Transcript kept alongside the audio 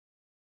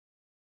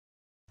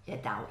Ja,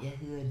 dag, jeg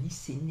hedder Lis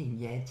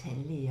Sinding. Jeg er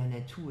tandlæge og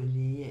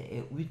naturlæge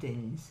af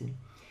uddannelse.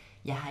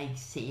 Jeg har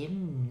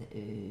eksamen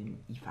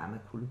i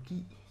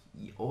farmakologi,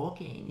 i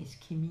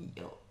organisk kemi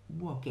og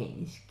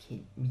uorganisk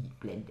kemi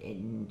blandt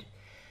andet.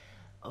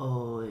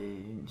 Og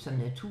som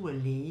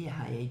naturlæge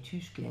har jeg i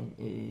Tyskland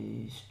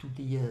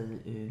studeret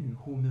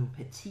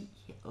homøopati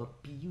og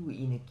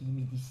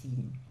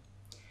bioenergimedicin.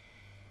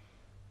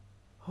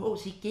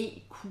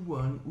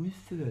 hCG-kuren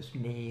udføres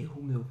med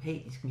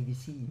homøopatisk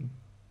medicin.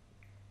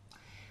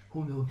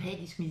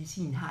 Homøopatisk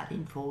medicin har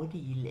den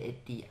fordel,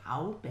 at det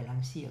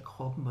afbalancerer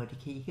kroppen, og det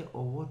kan ikke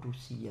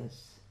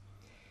overdoseres.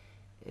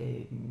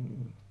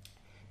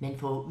 Man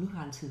får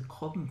udrenset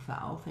kroppen for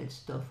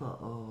affaldsstoffer,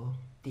 og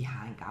det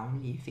har en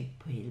gavnlig effekt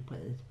på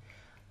helbredet.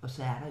 Og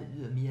så er der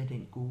ydermere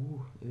den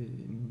gode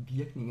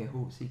virkning af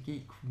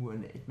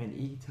hCG-kuren, at man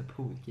ikke tager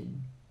på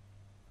igen.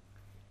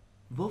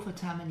 Hvorfor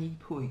tager man ikke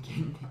på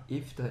igen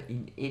efter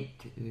en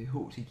endt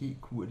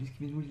hCG-kur? Det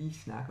skal vi nu lige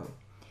snakke om.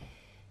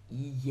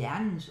 I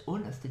hjernens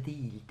underste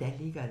del, der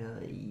ligger der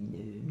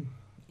en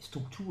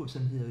struktur,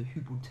 som hedder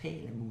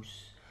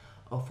hypotalamus.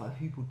 Og fra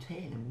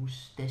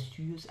hypotalamus, der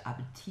styres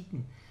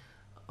appetitten,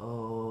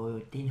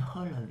 og den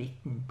holder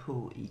vægten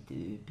på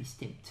et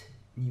bestemt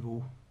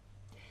niveau.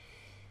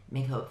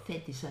 Man kan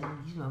opfatte det sådan,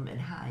 ligesom om man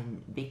har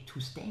en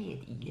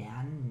vægtostat i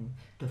hjernen,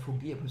 der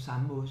fungerer på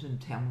samme måde som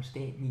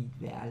termostaten i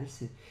et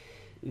værelse.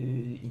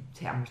 Et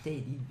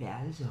termostat i et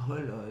værelse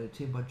holder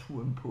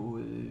temperaturen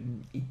på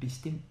et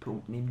bestemt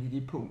punkt, nemlig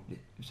det punkt,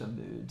 som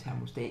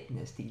termostaten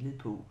er stillet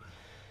på.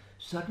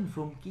 Sådan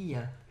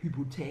fungerer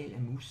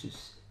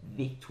hypotalamus'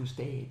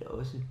 vægtostat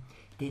også.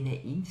 Den er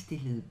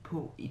indstillet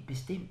på et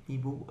bestemt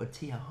niveau og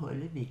til at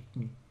holde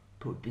vægten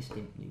på et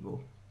bestemt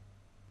niveau.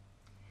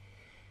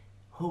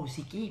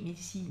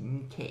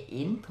 hCG-medicinen kan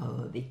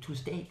ændre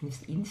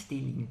vægtostatens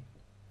indstilling,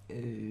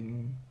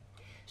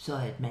 så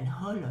at man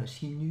holder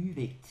sin nye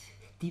vægt.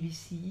 Det vil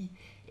sige,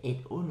 at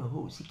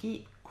under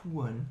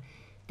hCG-kuren,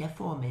 der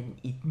får man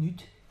et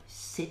nyt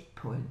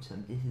setpoint,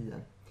 som det hedder.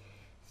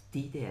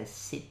 Det der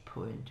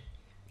setpoint,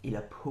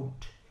 eller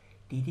punkt,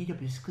 det er det, der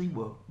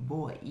beskriver,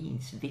 hvor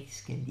ens vægt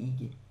skal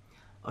ligge.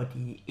 Og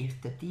det er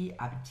efter det,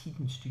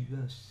 appetitten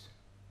styres.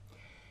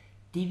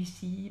 Det vil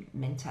sige, at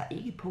man tager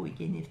ikke på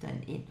igen efter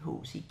en endt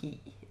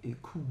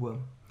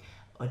hCG-kur.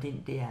 Og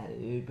den der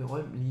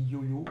berømmelige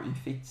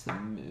jojo-effekt,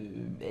 som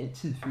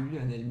altid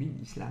følger en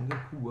almindelig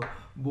slankekur,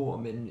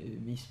 hvor man,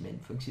 hvis man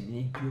for eksempel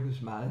ikke dyrker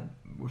så meget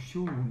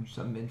motion,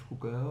 som man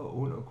skulle gøre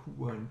under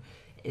kuren,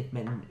 at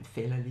man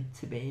falder lidt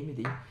tilbage med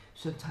det,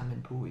 så tager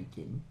man på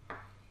igen.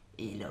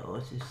 Eller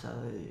også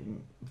så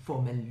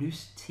får man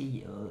lyst til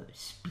at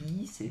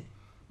spise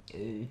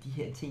de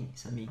her ting,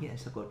 som ikke er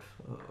så godt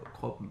for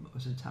kroppen,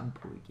 og så tager man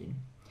på igen.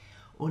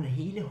 Under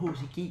hele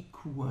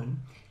hCG-kuren,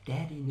 der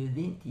er det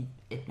nødvendigt,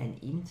 at man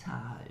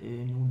indtager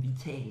nogle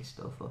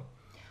vitalstoffer.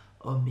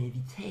 Og med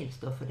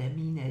vitalstoffer, der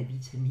mener jeg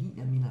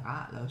vitaminer,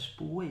 mineraler og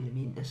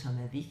sporeelementer, som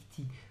er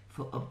vigtige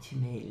for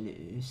optimal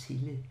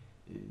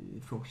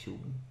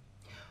cellefunktion.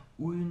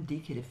 Uden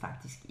det kan det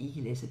faktisk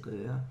ikke lade sig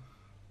gøre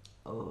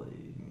og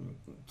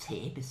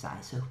tabe sig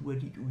så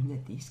hurtigt, uden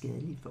at det er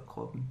skadeligt for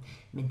kroppen.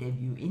 Men da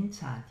vi jo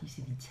indtager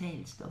disse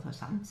vitalstoffer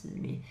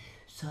samtidig med,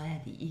 så er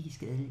det ikke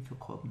skadeligt for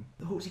kroppen.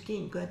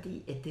 hCG'en gør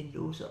det, at den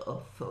låser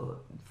op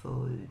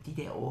for de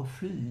der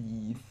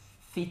overflødige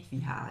fedt, vi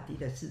har. Det,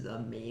 der sidder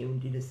om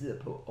maven, det, der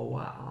sidder på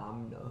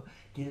overarmen, og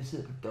det, der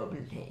sidder på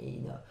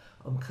dobbelthagen, og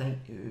omkring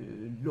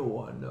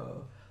låren,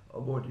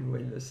 og hvor det nu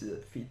ellers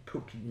sidder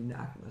fedtpuklen i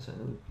nakken og sådan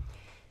noget.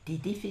 Det er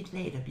det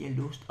fedtlag, der bliver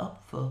låst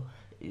op for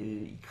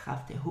i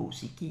kraft af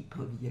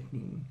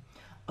hCG-påvirkningen.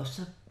 Og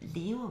så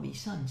lever vi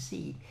sådan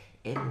set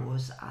af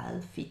vores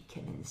eget fedt,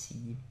 kan man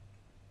sige.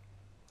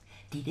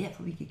 Det er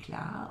derfor, vi kan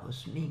klare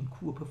os med en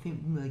kur på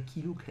 500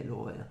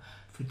 kilokalorier,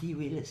 for det er jo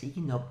ellers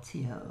ikke nok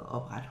til at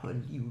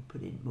opretholde livet på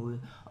den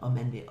måde. Og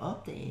man vil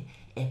opdage,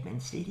 at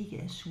man slet ikke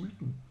er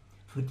sulten,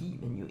 fordi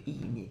man jo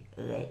egentlig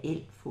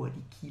reelt får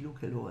de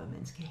kilokalorier,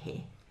 man skal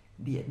have,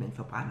 ved at man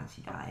forbrænder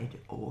sit eget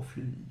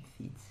overflødige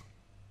fedt.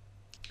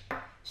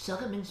 Så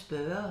kan man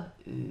spørge,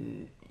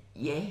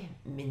 ja,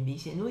 men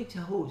hvis jeg nu ikke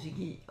tager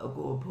hCG og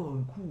går på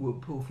en kur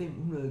på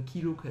 500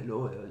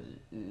 kilokalorier,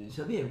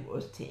 så vil jeg jo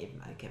også tabe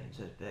mig, kan man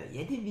så spørge.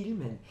 Ja, det vil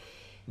man,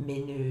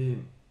 men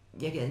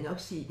jeg kan nok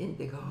se den,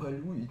 der kan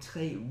holde ud i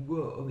 3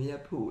 uger og være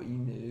på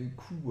en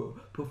kur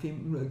på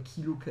 500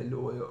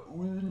 kilokalorier,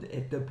 uden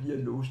at der bliver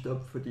låst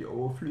op for det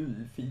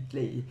overflødige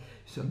fedtlag,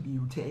 som vi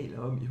jo taler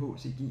om i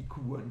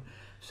hCG-kuren.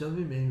 Så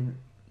vil man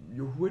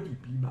jo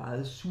hurtigt blive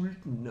meget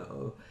sulten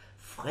og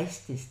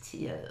fristes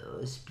til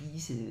at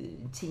spise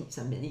ting,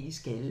 som man ikke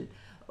skal,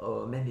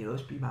 og man vil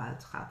også blive meget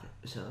træt.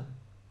 Så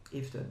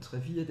efter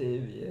 3-4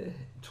 dage vil jeg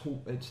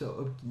tro, at så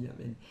opgiver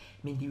man.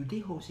 Men det er jo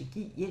det,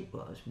 hCG hjælper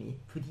os med,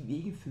 fordi vi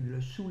ikke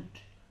føler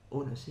sult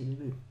under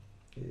selve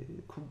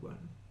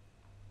kuren.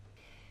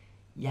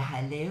 Jeg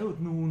har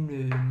lavet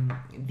nogle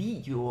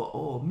videoer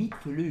over mit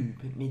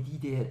forløb med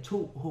de der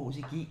 2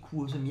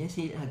 hCG-kurer, som jeg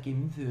selv har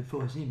gennemført,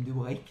 for at se, om det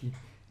var rigtigt,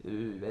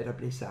 hvad der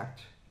blev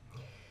sagt.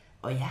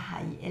 Og jeg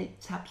har i alt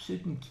tabt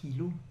 17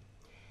 kilo.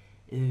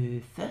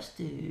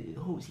 Første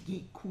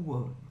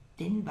hCG-kur,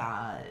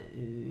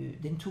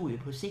 den tog jeg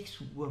på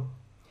 6 uger,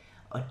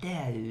 og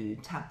der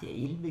tabte jeg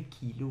 11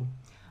 kilo.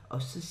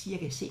 Og så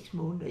cirka 6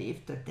 måneder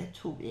efter, der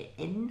tog jeg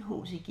anden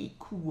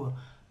hCG-kur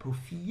på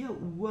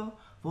 4 uger,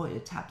 hvor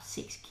jeg tabte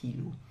 6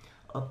 kilo.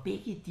 Og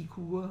begge de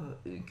kurer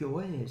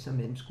gjorde jeg, som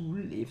man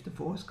skulle efter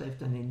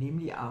forskrifterne,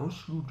 nemlig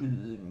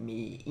afsluttede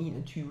med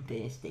 21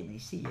 dages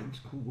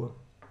stabiliseringskur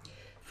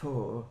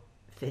for at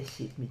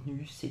fastsætte mit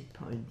nye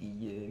setpoint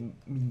i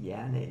min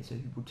hjerne, altså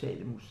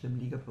hypotalamus, som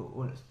ligger på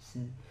underste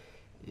side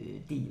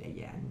del af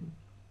hjernen.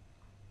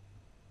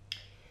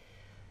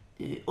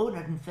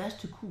 Under den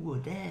første kur,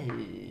 der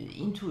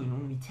indtog jeg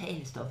nogle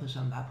vitalstoffer,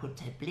 som var på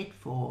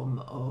tabletform,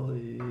 og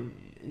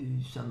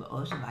som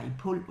også var i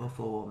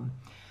pulverform.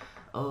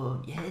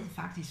 Og jeg havde det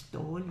faktisk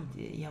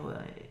dårligt. Jeg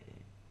var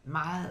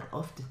meget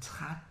ofte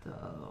træt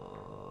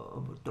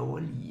og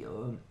dårlig,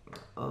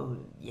 og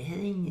jeg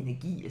havde ingen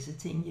energi, og så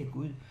tænkte jeg,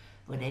 gud,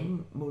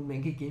 hvordan må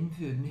man kan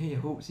gennemføre den her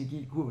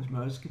hCG-kur, hvis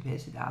man også skal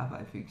passe et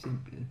arbejde, for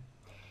eksempel.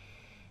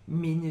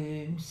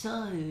 Men så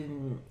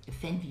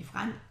fandt vi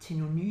frem til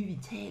nogle nye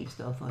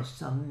vitalstoffer,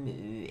 som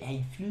er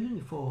i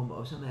flydende form,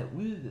 og som er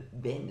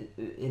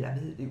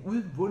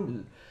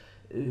udvundet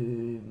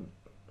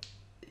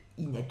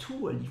i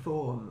naturlig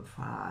form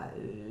fra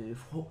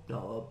frugter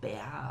og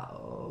bær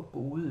og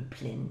gode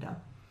planter.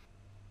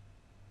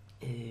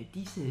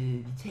 Disse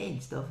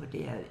vitalstoffer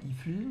der i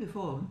flydende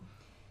form,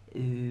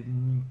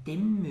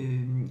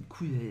 dem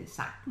kunne jeg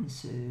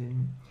sagtens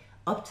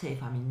optage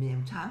fra min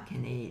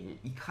mavetarmkanal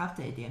i kraft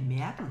af, at jeg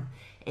mærkede,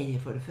 at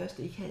jeg for det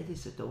første ikke havde det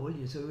så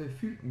dårligt, og så var jeg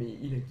fyldt med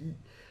energi.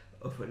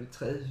 Og for det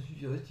tredje, så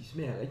synes jeg også, de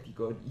smager rigtig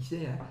godt,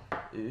 især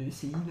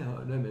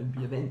senere, når man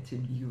bliver vant til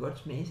dem. De kan godt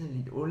smage sådan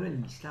lidt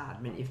underligt i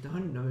start, men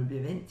efterhånden, når man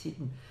bliver vant til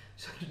dem,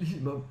 så er det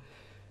ligesom om,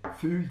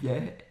 følte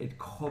jeg, at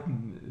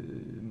kroppen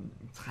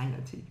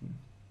trænger til dem.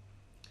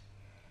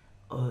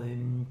 Og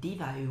det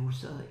var jo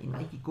så en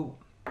rigtig god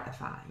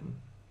erfaring.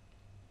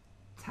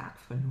 Tak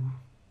for nu.